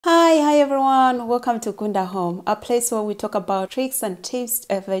Hi everyone. Welcome to Kunda Home, a place where we talk about tricks and tips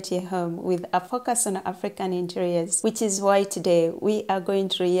to elevate your home with a focus on African interiors, which is why today we are going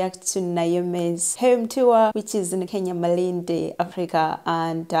to react to Naomi's home tour, which is in Kenya, Malindi, Africa.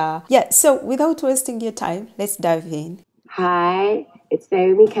 And so without wasting your time, let's dive in. Hi, it's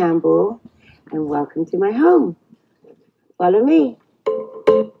Naomi Campbell, and welcome to my home. Follow me.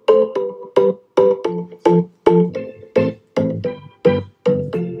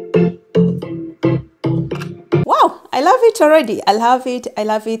 Wow, I love it already. I love it. I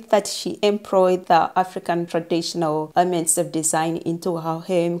love it that she employed the African traditional elements of design into her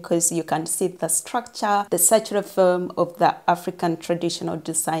home, because you can see the structure, the circular form of the African traditional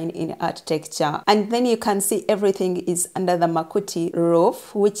design in architecture. And then you can see everything is under the makuti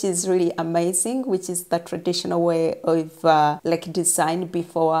roof, which is really amazing, which is the traditional way of like design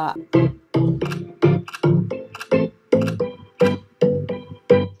before.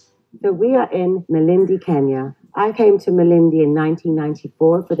 So we are in Malindi, Kenya. I came to Malindi in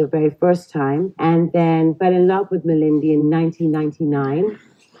 1994 for the very first time, and then fell in love with Malindi in 1999.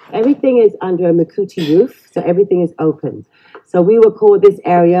 Everything is under a makuti roof, so everything is open. So we will call this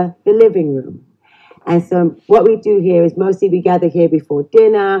area the living room. And so what we do here is mostly we gather here before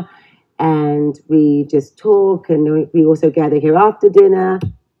dinner, and we just talk, and we also gather here after dinner.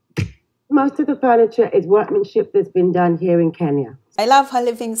 Most of the furniture is workmanship that's been done here in Kenya. I love her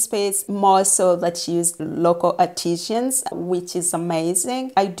living space more so that she used local artisans, which is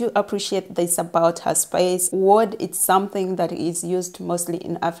amazing. I do appreciate this about her space. Wood, it's something that is used mostly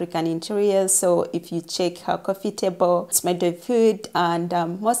in African interiors. So if you check her coffee table, it's made of wood, and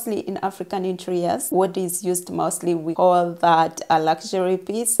mostly in African interiors, wood is used mostly. We call that a luxury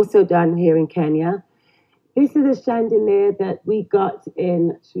piece. Also done here in Kenya. This is a chandelier that we got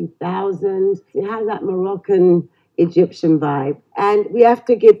in 2000. It has that Moroccan Egyptian vibe. And we have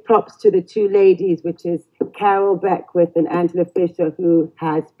to give props to the two ladies, which is Carol Beckwith and Angela Fisher, who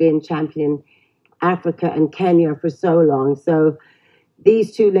has been championing Africa and Kenya for so long. So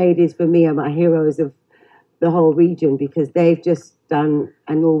these two ladies, for me, are my heroes of the whole region, because they've just done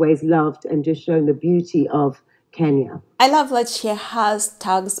and always loved and just shown the beauty of Kenya. I love that she has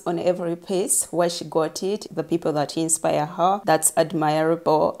tags on every piece where she got it, the people that inspire her. That's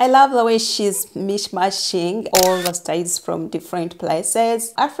admirable. I love the way she's mishmashing all the styles from different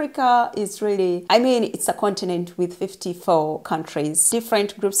places. Africa is really, it's a continent with 54 countries.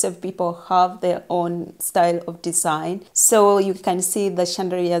 Different groups of people have their own style of design. So you can see the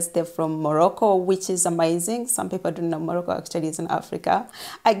chandeliers, they're from Morocco, which is amazing. Some people don't know Morocco actually is in Africa.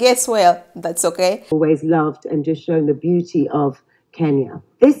 I guess, well, that's okay. Always loved and just shown the beauty of Kenya.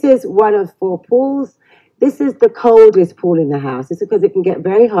 This is one of 4 pools. This is the coldest pool in the house. It's because it can get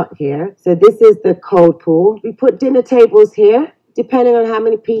very hot here. So this is the cold pool. We put dinner tables here. Depending on how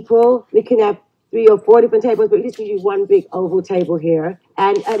many people, we can have 3 or 4 different tables, but this is usually one big oval table here.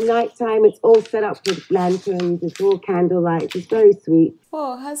 And at night time, it's all set up with lanterns. It's all candlelight. It's very sweet.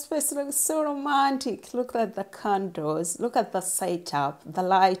 Oh, her space looks so romantic. Look at the candles. Look at the setup, the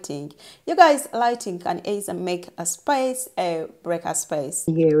lighting. You guys, lighting can either make a space or break a space.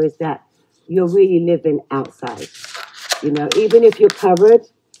 Here is that you're really living outside. You know, even if you're covered,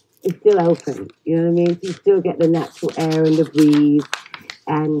 it's still open. You know what I mean? You still get the natural air and the breeze,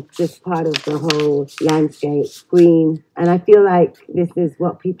 and just part of the whole landscape, green. And I feel like this is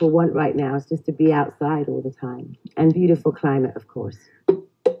what people want right now, is just to be outside all the time. And beautiful climate, of course.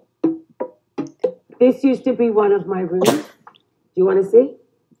 This used to be one of my rooms. Do you want to see?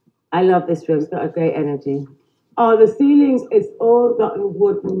 I love this room. It's got a great energy. Oh, the ceilings, it's all gotten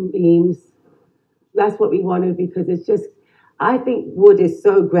wooden beams. That's what we wanted, because it's just, I think wood is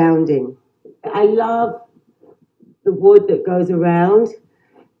so grounding. I love the wood that goes around.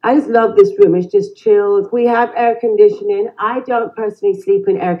 I just love this room. It's just chilled. We have air conditioning. I don't personally sleep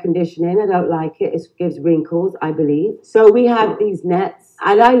in air conditioning. I don't like it. It gives wrinkles, I believe. So we have these nets.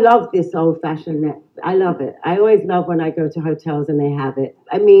 And I love this old-fashioned net. I love it. I always love when I go to hotels and they have it.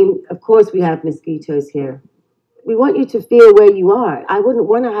 Of course we have mosquitoes here. We want you to feel where you are. I wouldn't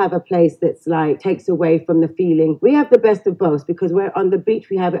want to have a place that's like takes away from the feeling. We have the best of both, because we're on the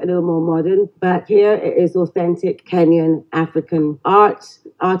beach, we have it a little more modern, but here it is authentic Kenyan African art,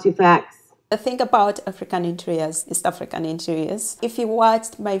 artifacts. The thing about African interiors, East African interiors, if you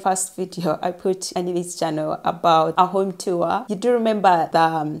watched my first video I put on this channel about a home tour, you do remember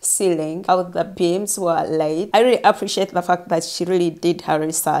the ceiling, how the beams were laid. I really appreciate the fact that she really did her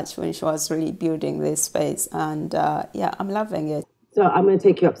research when she was really building this space, and yeah, I'm loving it. So I'm going to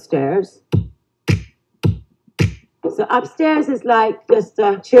take you upstairs. So So upstairs is like just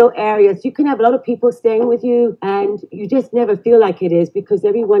a chill area. So you can have a lot of people staying with you and you just never feel like it is because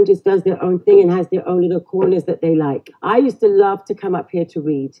everyone just does their own thing and has their own little corners that they like. I used to love to come up here to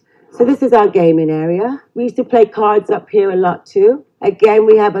read. So this is our gaming area. We used to play cards up here a lot too. Again,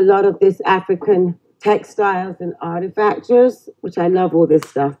 we have a lot of this African textiles and artifactures, which I love all this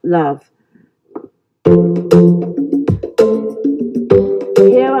stuff. Love.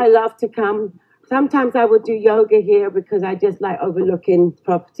 Here I love to come. Sometimes I would do yoga here because I just like overlooking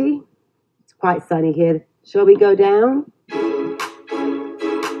property. It's quite sunny here. Shall we go down?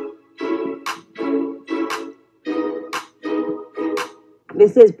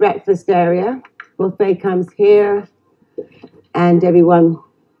 This is breakfast area. Buffet comes here and everyone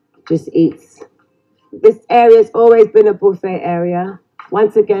just eats. This area has always been a buffet area.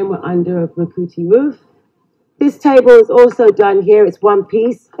 Once again, we're under a Makuti roof. This table is also done here. It's one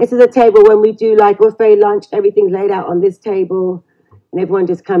piece. This is a table when we do like buffet lunch. Everything's laid out on this table and everyone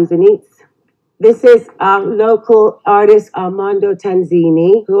just comes and eats. This is our local artist, Armando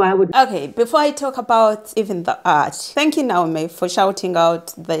Tanzini, who I would... Okay, before I talk about even the art, thank you, Naomi, for shouting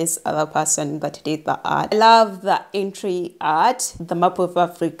out this other person that did the art. I love the entry art, the map of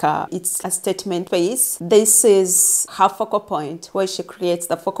Africa. It's a statement piece. This is her focal point, where she creates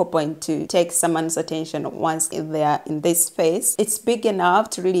the focal point to take someone's attention once they're in this space. It's big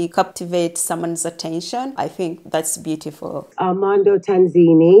enough to really captivate someone's attention. I think that's beautiful. Armando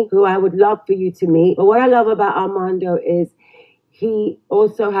Tanzini, who I would love for you to meet. But what I love about Armando is he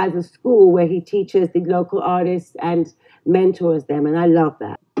also has a school where he teaches the local artists and mentors them, and I love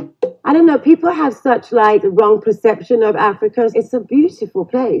that. I don't know, people have such like wrong perception of Africa. It's a beautiful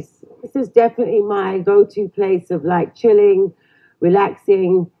place. This is definitely my go-to place of like chilling,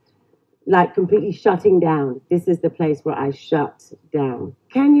 relaxing, like completely shutting down. This is the place where I shut down.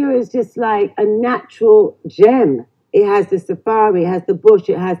 Kenya is just like a natural gem. It has the safari, it has the bush,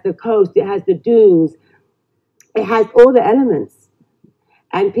 it has the coast, it has the dunes. It has all the elements.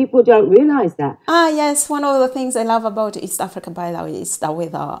 And people don't realize that. Yes, one of the things I love about East Africa, by the way, is the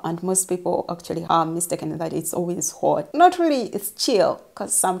weather. And most people actually are mistaken that it's always hot. Not really, it's chill,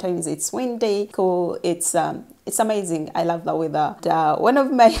 because sometimes it's windy, cool, it's amazing. I love the weather. One of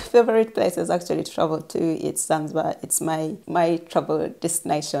my favorite places actually to travel to is Zanzibar. It's my travel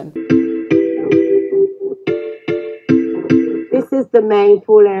destination. This is the main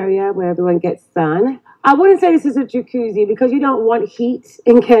pool area where everyone gets sun. I wouldn't say this is a jacuzzi because you don't want heat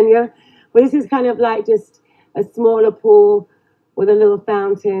in Kenya, but this is kind of like just a smaller pool with a little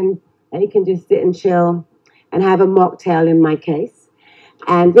fountain, and you can just sit and chill and have a mocktail in my case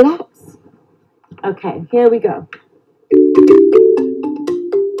and relax. Okay, here we go.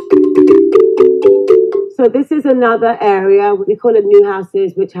 So this is another area, we call it new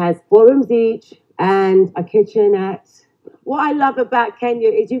houses, which has 4 rooms each and a kitchenette. What I love about Kenya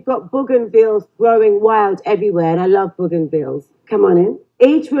is you've got bougainvilleas growing wild everywhere, and I love bougainvilleas. Come on in.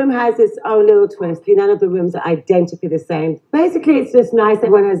 Each room has its own little twist. None of the rooms are identically the same. Basically, it's just nice.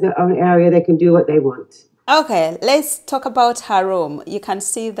 Everyone has their own area. They can do what they want. Okay, let's talk about her room. You can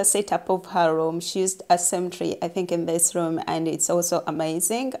see the setup of her room. She used a symmetry, I think, in this room, and it's also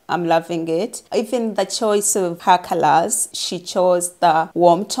amazing. I'm loving it. Even the choice of her colors, she chose the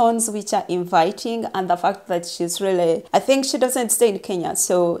warm tones, which are inviting, and the fact that she's really, I think she doesn't stay in Kenya,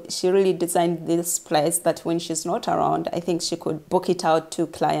 so she really designed this place that when she's not around, I think she could book it out to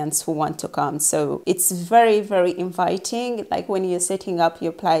clients who want to come. So it's very, very inviting, like when you're setting up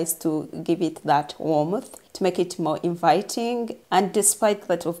your place to give it that warmth, to make it more inviting. And despite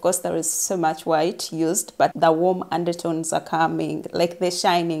that, of course, there is so much white used, but the warm undertones are coming, like they're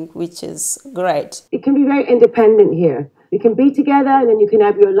shining, which is great. It can be very independent here. You can be together and then you can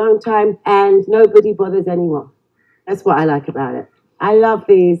have your alone time and nobody bothers anyone. That's what I like about it. I love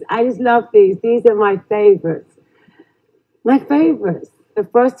these. I just love these. These are my favorites. My favorites. The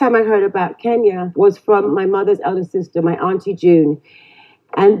first time I heard about Kenya was from my mother's elder sister, my Auntie June.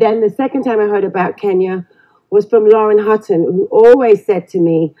 And then the second time I heard about Kenya was from Lauren Hutton, who always said to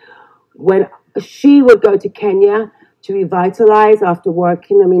me when she would go to Kenya to revitalize after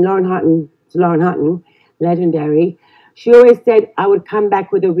working. I mean, Lauren Hutton, legendary. She always said I would come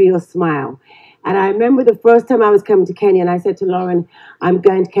back with a real smile. And I remember the first time I was coming to Kenya and I said to Lauren, I'm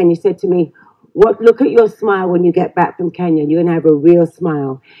going to Kenya. She said to me, look at your smile when you get back from Kenya. You're going to have a real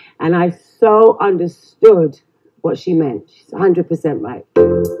smile. And I so understood what she meant. She's 100% right.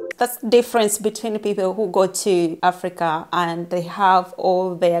 That's the difference between people who go to Africa and they have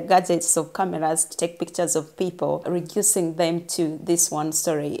all their gadgets of cameras to take pictures of people, reducing them to this one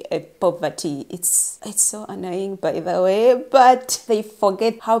story, poverty. It's so annoying, by the way, but they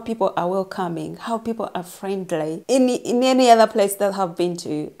forget how people are welcoming, how people are friendly. In any other place that I've been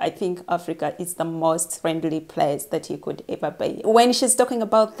to, I think Africa is the most friendly place that you could ever be. When she's talking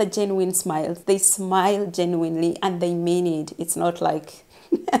about the genuine smiles, they smile genuinely and they mean it. It's not like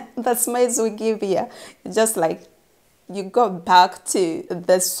the smiles we give here. It's just like you go back to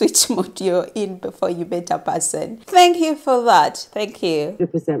the switch mode you're in before you meet a person. Thank you for that. Thank you.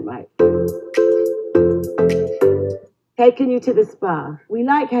 100% right. Taking you to the spa. We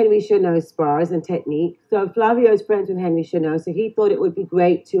like Henry Chanot's spas and techniques. So Flavio's friends with Henry Chanot, so he thought it would be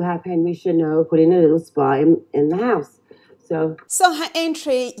great to have Henry Chanot put in a little spa in the house. So her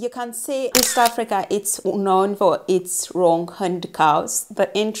entry, you can see East Africa, it's known for its wrong hand cows. The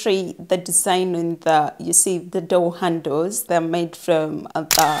entry, the design in you see the door handles, they're made from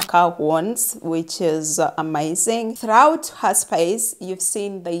the cow horns, which is amazing. Throughout her space, you've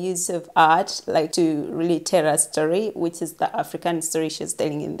seen the use of art, like to really tell a story, which is the African story she's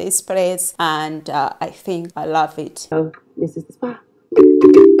telling in this place. And I think I love it. So this is the spa.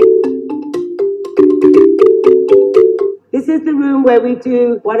 This is the room where we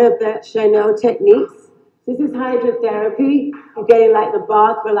do one of the Chanot techniques. This is hydrotherapy. You're getting like the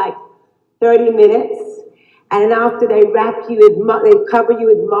bath for like 30 minutes. And then after they wrap you with mud, they cover you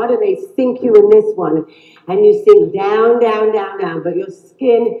with mud and they sink you in this one. And you sink down, down, down, down. But your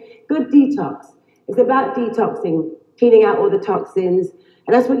skin, good detox. It's about detoxing, cleaning out all the toxins.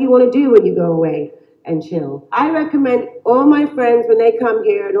 And that's what you want to do when you go away and chill. I recommend all my friends when they come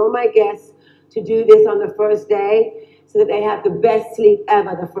here and all my guests to do this on the first day, so that they have the best sleep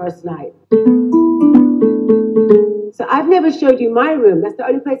ever the first night. So I've never showed you my room. That's the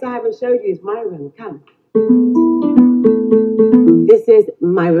only place I haven't showed you is my room. Come. This is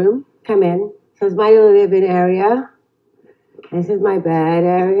my room. Come in. So it's my little living area. And this is my bed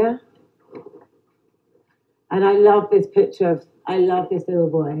area. And I love this picture I love this little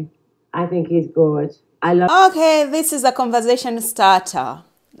boy. I think he's gorgeous. Okay, this is a conversation starter.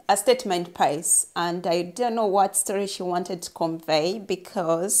 A statement piece, and I don't know what story she wanted to convey,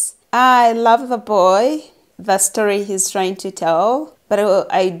 because I love the boy, the story he's trying to tell, but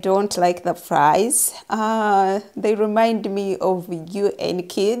I don't like the fries. They remind me of UN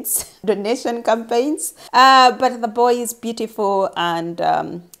kids donation campaigns, but the boy is beautiful, and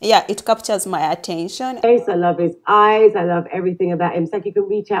yeah, it captures my attention. I love his eyes. I love everything about him. It's like you can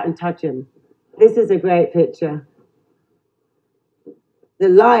reach out and touch him. This is a great picture. The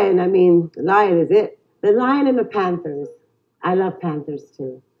lion, the lion is it. The lion and the panthers. I love panthers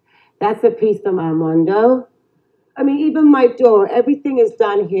too. That's a piece from Armando. Even my door, everything is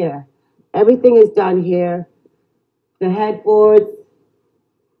done here. Everything is done here. The headboards,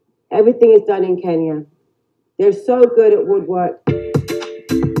 everything is done in Kenya. They're so good at woodwork.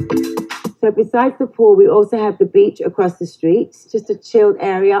 So besides the pool, we also have the beach across the street. It's just a chilled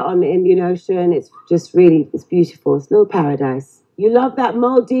area on the Indian Ocean. It's just really, it's beautiful. It's a little paradise. You love that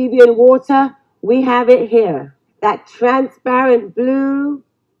Maldivian water? We have it here. That transparent blue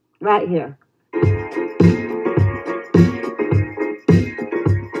right here.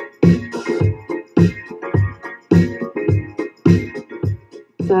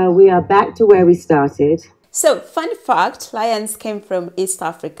 So we are back to where we started. So, fun fact, lions came from East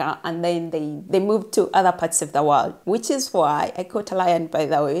Africa and then they moved to other parts of the world, which is why I caught a lion, by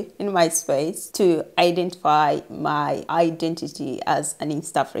the way, in my space to identify my identity as an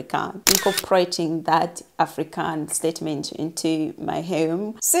East African, incorporating that African statement into my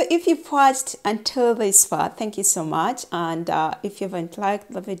home. So, if you've watched until this far, thank you so much. And if you haven't liked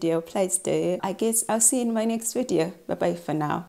the video, please do. I guess I'll see you in my next video. Bye-bye for now.